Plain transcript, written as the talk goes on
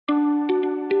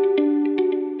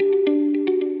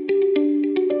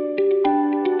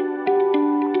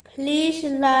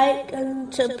like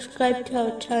and subscribe to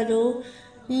our channel.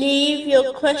 Leave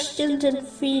your questions and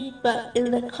feedback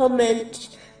in the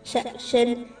comments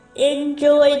section.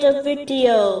 Enjoy the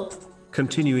video.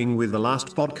 Continuing with the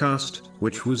last podcast,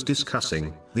 which was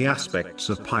discussing the aspects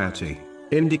of piety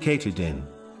indicated in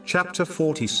chapter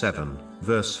 47,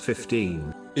 verse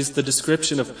 15, is the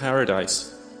description of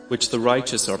paradise, which the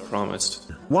righteous are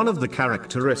promised. One of the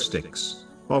characteristics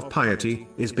of piety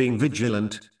is being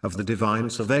vigilant of the divine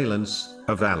surveillance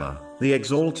of Allah, the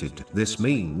Exalted. This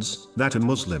means that a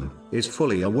Muslim is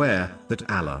fully aware that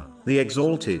Allah, the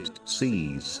Exalted,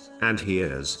 sees and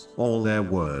hears all their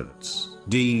words,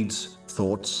 deeds,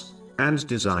 thoughts, and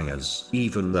desires.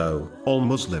 Even though all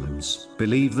Muslims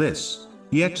believe this,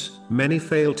 yet many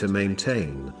fail to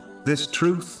maintain this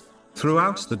truth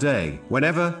throughout the day.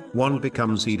 Whenever one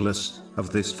becomes heedless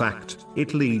of this fact,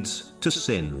 it leads to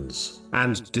sins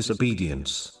and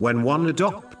disobedience. When one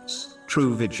adopts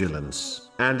true vigilance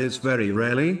and is very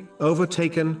rarely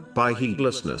overtaken by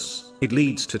heedlessness, it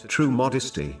leads to true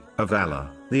modesty of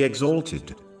Allah, the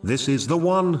Exalted. This is the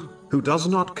one who does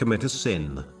not commit a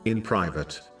sin in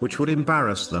private, which would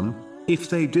embarrass them if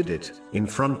they did it in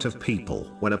front of people.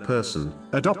 When a person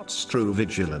adopts true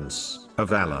vigilance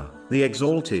of Allah, the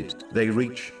Exalted, they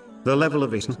reach the level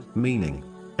of ihsan, meaning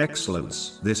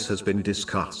excellence. This has been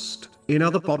discussed in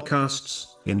other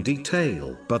podcasts in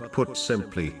detail, but put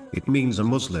simply, it means a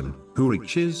Muslim who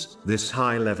reaches this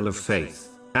high level of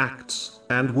faith, acts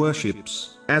and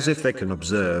worships as if they can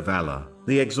observe Allah,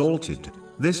 the Exalted.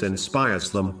 This inspires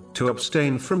them to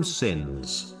abstain from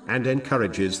sins and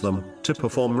encourages them to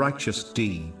perform righteous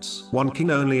deeds. One can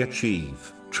only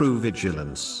achieve true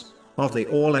vigilance of the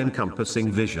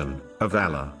all-encompassing vision of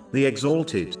Allah, the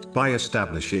Exalted, by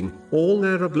establishing all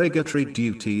their obligatory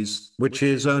duties, which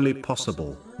is only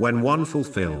possible when one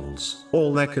fulfills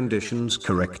all their conditions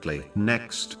correctly.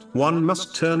 Next, one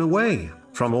must turn away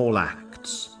from all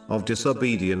acts of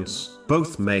disobedience,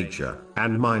 both major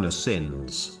and minor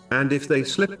sins, and if they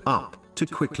slip up, to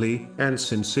quickly and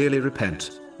sincerely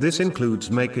repent. This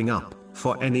includes making up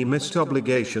for any missed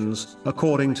obligations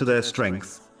according to their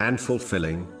strength, and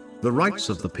fulfilling the rights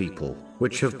of the people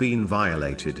which have been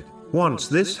violated. Once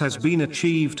this has been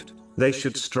achieved, they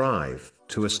should strive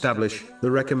to establish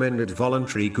the recommended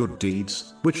voluntary good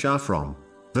deeds, which are from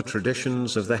the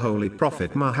traditions of the Holy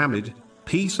Prophet Muhammad,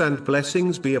 peace and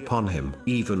blessings be upon him.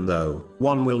 Even though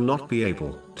one will not be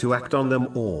able to act on them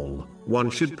all,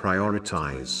 one should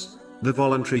prioritize the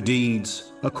voluntary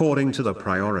deeds according to the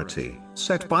priority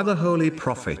set by the Holy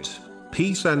Prophet,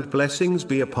 peace and blessings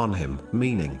be upon him,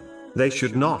 meaning they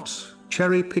should not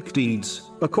cherry-pick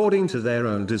deeds according to their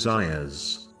own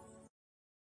desires.